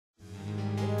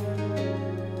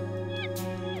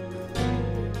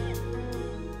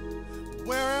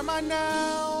I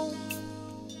now?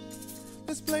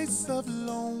 This place of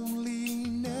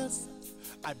loneliness.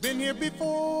 I've been here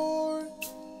before.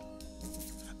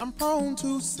 I'm prone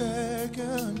to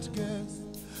second guess.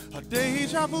 A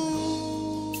deja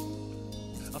vu,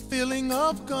 a feeling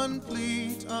of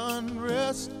complete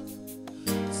unrest.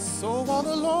 So all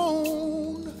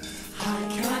alone, I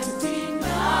can't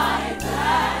deny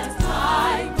that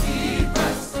I need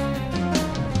rest.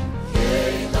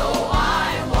 Yea, though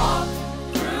I walk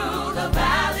through the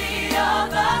valley of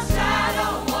the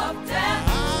shadow of death, I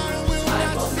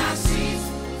will not cease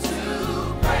to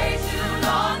praise you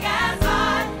long as I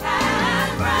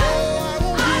have breath. I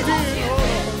won't give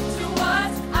in to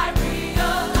what I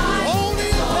realize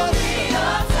is only a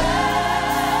test.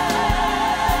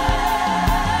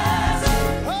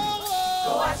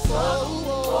 Though I struggle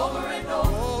over and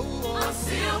over, I'm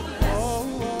still blessed.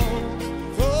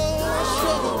 Though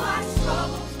I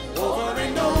struggle over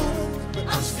and over,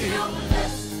 I'm still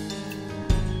blessed.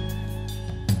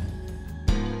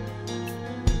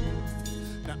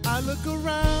 Now I look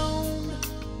around,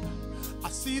 I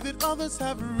see that others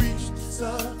have reached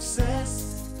success.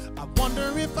 I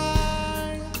wonder if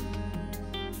I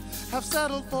have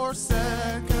settled for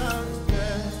second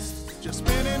best. Just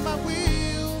spinning my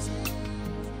wheels,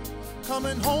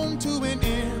 coming home to an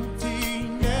empty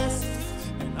nest.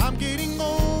 And I'm getting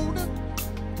old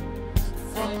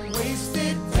from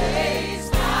wasted days.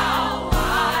 Now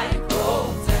I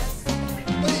protest.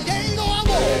 But yea, though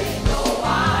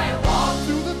I walk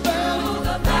through the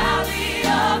valley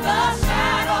of the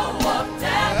shadow of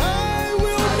death, I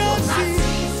will not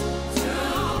cease to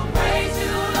praise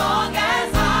you long as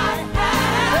I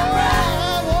have breath.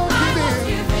 I won't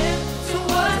give in to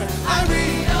what I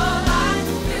realize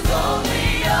is only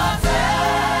a test.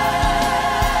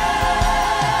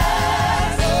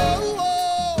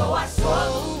 Though I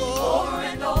struggle over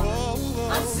and over,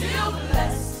 I'm still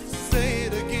blessed. Say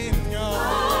it again, y'all.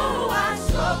 Though I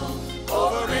struggle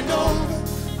over and over,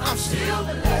 I'm still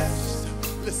blessed.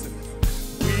 Listen.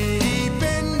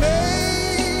 Weeping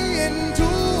may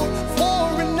endure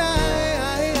for a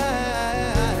night,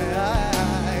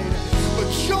 but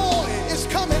joy is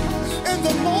coming in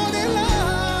the morning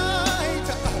light.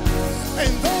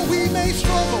 And though we may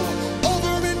struggle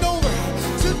over and over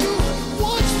to do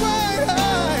what's right,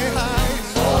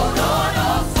 hold on,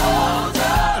 oh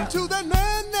soldier. And to that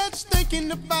man that's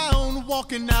thinking about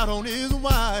walking out on his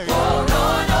wife, hold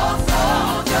on, oh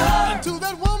soldier. And to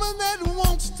that woman that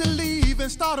wants to leave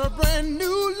and start a brand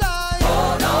new life,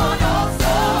 hold on, oh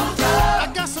soldier.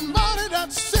 I got somebody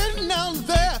that's sitting out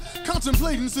there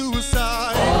contemplating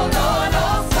suicide. Hold on,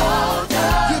 oh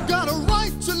soldier. You got a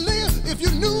right to live if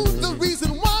you knew the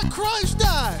reason why Christ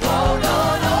died. Hold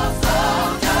on, oh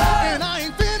soldier. And I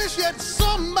ain't finished yet.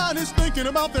 Somebody's thinking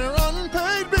about their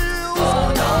unpaid bills.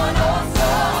 Hold on, oh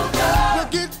soldier. Well,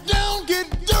 get down, get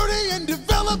dirty, and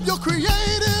develop your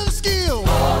creative skills.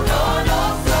 Hold on,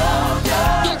 oh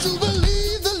soldier. Don't you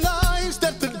believe the lies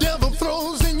that the devil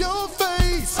throws in your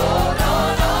face? Hold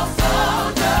on, oh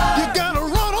soldier. You gotta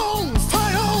run on,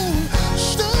 fight on,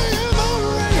 stay in the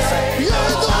race. Yea,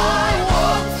 though I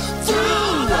walk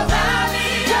through the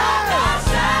valley of the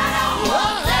shadow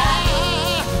of death,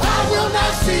 I will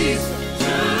not cease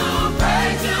to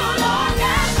praise you long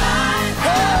as I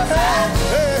have breath.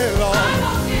 Lord. I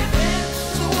won't give in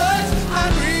to what I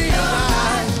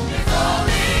realize is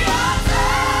only a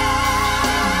test.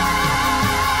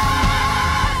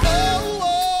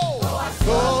 Though I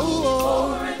struggle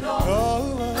over and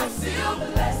over, I'm still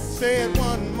blessed. Say it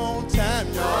one more time,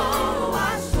 y'all. Though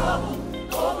I struggle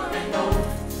over and over,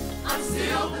 I'm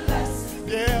still blessed.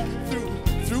 Yeah,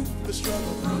 through the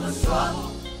struggle,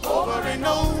 over and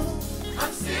over,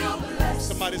 I'm still blessed.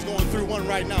 Somebody's going through one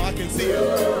right now. I can see it.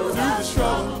 Through the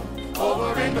struggle,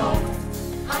 over and over,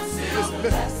 I'm still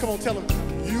blessed. Come on, tell them.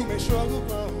 You may struggle,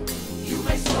 you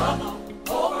may struggle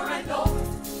over and over,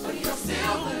 but you're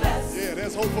still blessed. Yeah,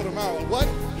 there's hope for tomorrow. What?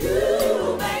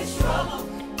 You may struggle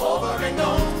over and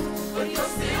over, but you're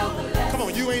still blessed. Come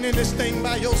on, you ain't in this thing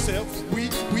by yourself. We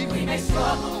may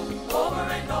struggle over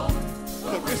and over,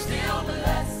 but we're still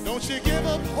blessed. Don't you give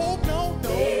up hope, no.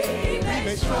 We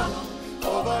may struggle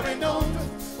over and over,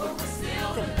 but we're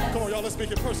still blessed. Come on, y'all, let's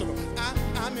make it personal.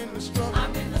 I'm in the struggle.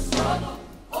 I'm in the struggle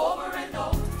over and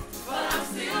over, but I'm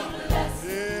still blessed.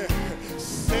 Yeah,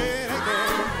 say it again.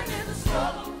 I'm in the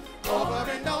struggle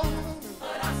over and over,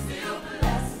 but I'm still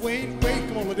blessed. Wait,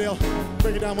 come on, Liddell.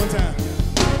 Break it down one time.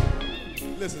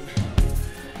 Listen.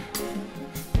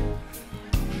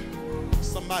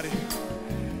 Somebody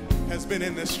has been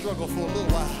in this struggle for a little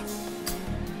while.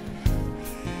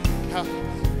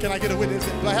 Can I get a witness?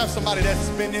 Do I have somebody that's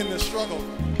been in the struggle?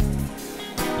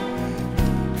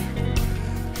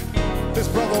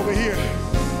 brother over here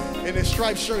in his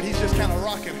striped shirt, he's just kind of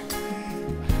rocking.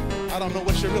 I don't know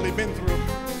what you've really been through,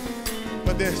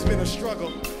 but there's been a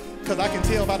struggle, because I can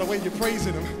tell by the way you're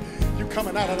praising him, you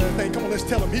coming out of that thing. Come on, let's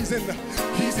tell him he's in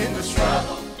the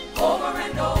struggle over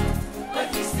and over,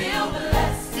 but he's still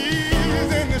blessed.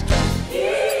 He's in the struggle.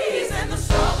 He's in the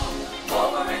struggle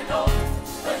over and over,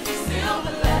 but he's still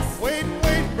blessed. Wait,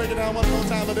 break it down one more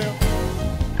time for them.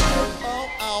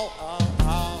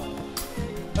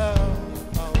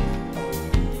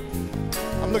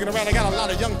 I'm looking around, I got a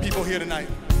lot of young people here tonight.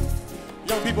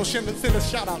 Young people, send a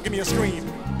shout out, give me a scream.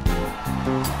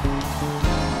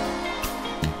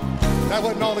 That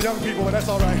wasn't all the young people, but that's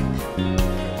all right.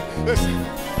 Listen,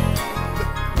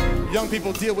 young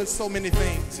people deal with so many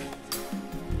things.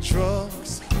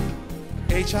 Drugs,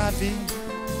 HIV,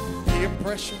 peer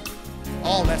pressure,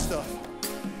 all that stuff.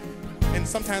 And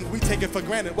sometimes we take it for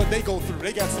granted what they go through.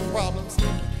 They got some problems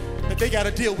that they got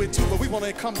to deal with too, but we want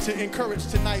to come to encourage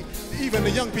tonight, even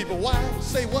the young people. Why?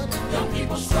 Say what? Young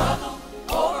people struggle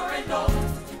over and over,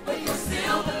 but you're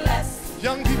still blessed.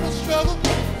 Young people struggle.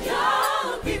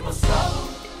 Young people struggle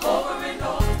over and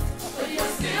over, but you're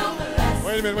still blessed.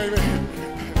 Wait a minute.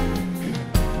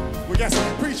 We got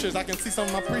some preachers. I can see some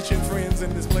of my preaching friends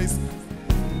in this place.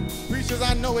 Preachers,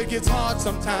 I know it gets hard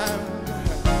sometimes,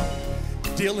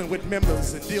 dealing with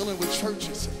members and dealing with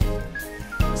churches.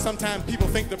 Sometimes people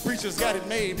think the preachers got it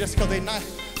made just because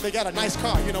they got a nice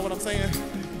car, you know what I'm saying?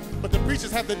 But the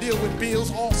preachers have to deal with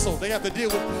bills also. They have to deal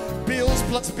with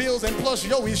bills and plus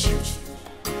your issues.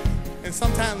 And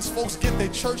sometimes folks get their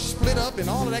church split up and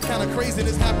all of that kind of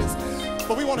craziness happens.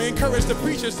 But we want to encourage the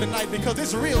preachers tonight because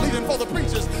it's real even for the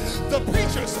preachers. The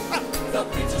preachers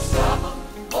struggle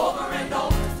over and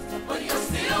over, but you're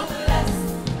still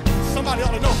blessed. Somebody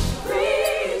ought to know.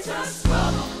 Preachers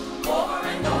struggle over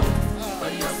and over,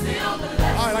 but you're still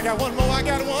blessed. All right, I got one more.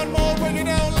 Break it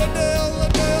down,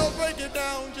 Liddell, break it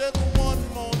down just one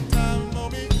more time for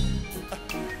me.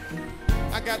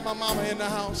 I got my mama in the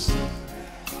house.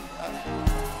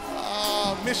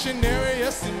 Missionary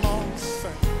Eskimos.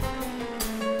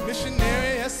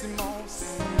 Missionary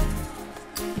Eskimos.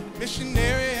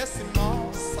 Missionary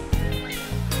Eskimos.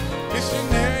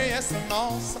 Missionary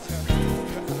Eskimos.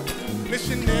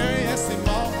 Missionary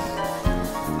Eskimos.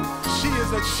 She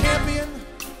is a champion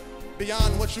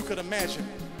beyond what you could imagine.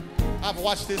 I've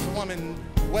watched this woman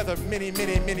weather many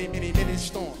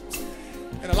storms.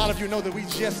 And a lot of you know that we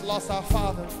just lost our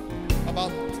father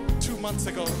about 2 months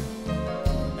ago.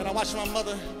 And I watched my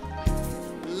mother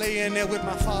lay in there with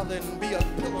my father and be a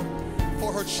pillar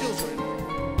for her children.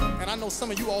 And I know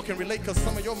some of you all can relate because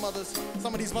some of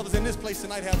these mothers in this place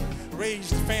tonight have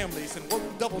raised families and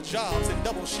worked double jobs and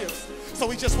double shifts. So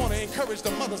we just want to encourage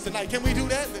the mothers tonight. Can we do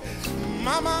that?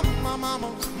 My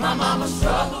mama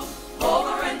struggled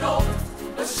over and over,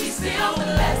 but she's still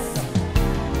blessed.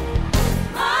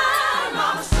 My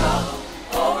mama struggled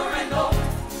over and over,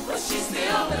 but she's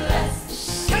still blessed.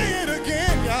 Say it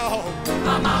again, y'all.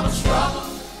 My mama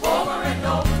struggled over and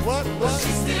over, what? But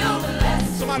she's still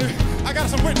blessed. Somebody, I got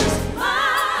some witness.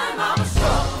 My mama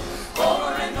struggled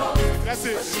over and over. That's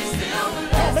it. But she's still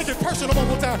blessed. Come on, make it personal one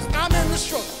more time. I'm in the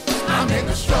struggle. I'm in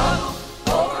the struggle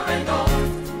over and over,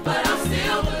 but I'm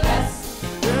still blessed.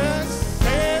 Yes,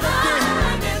 say it again.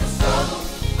 I'm in the struggle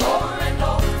over and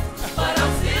over, but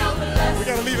I'm still blessed. We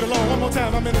gotta leave it alone one more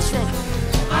time. I'm in the struggle.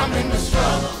 I'm in the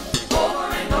struggle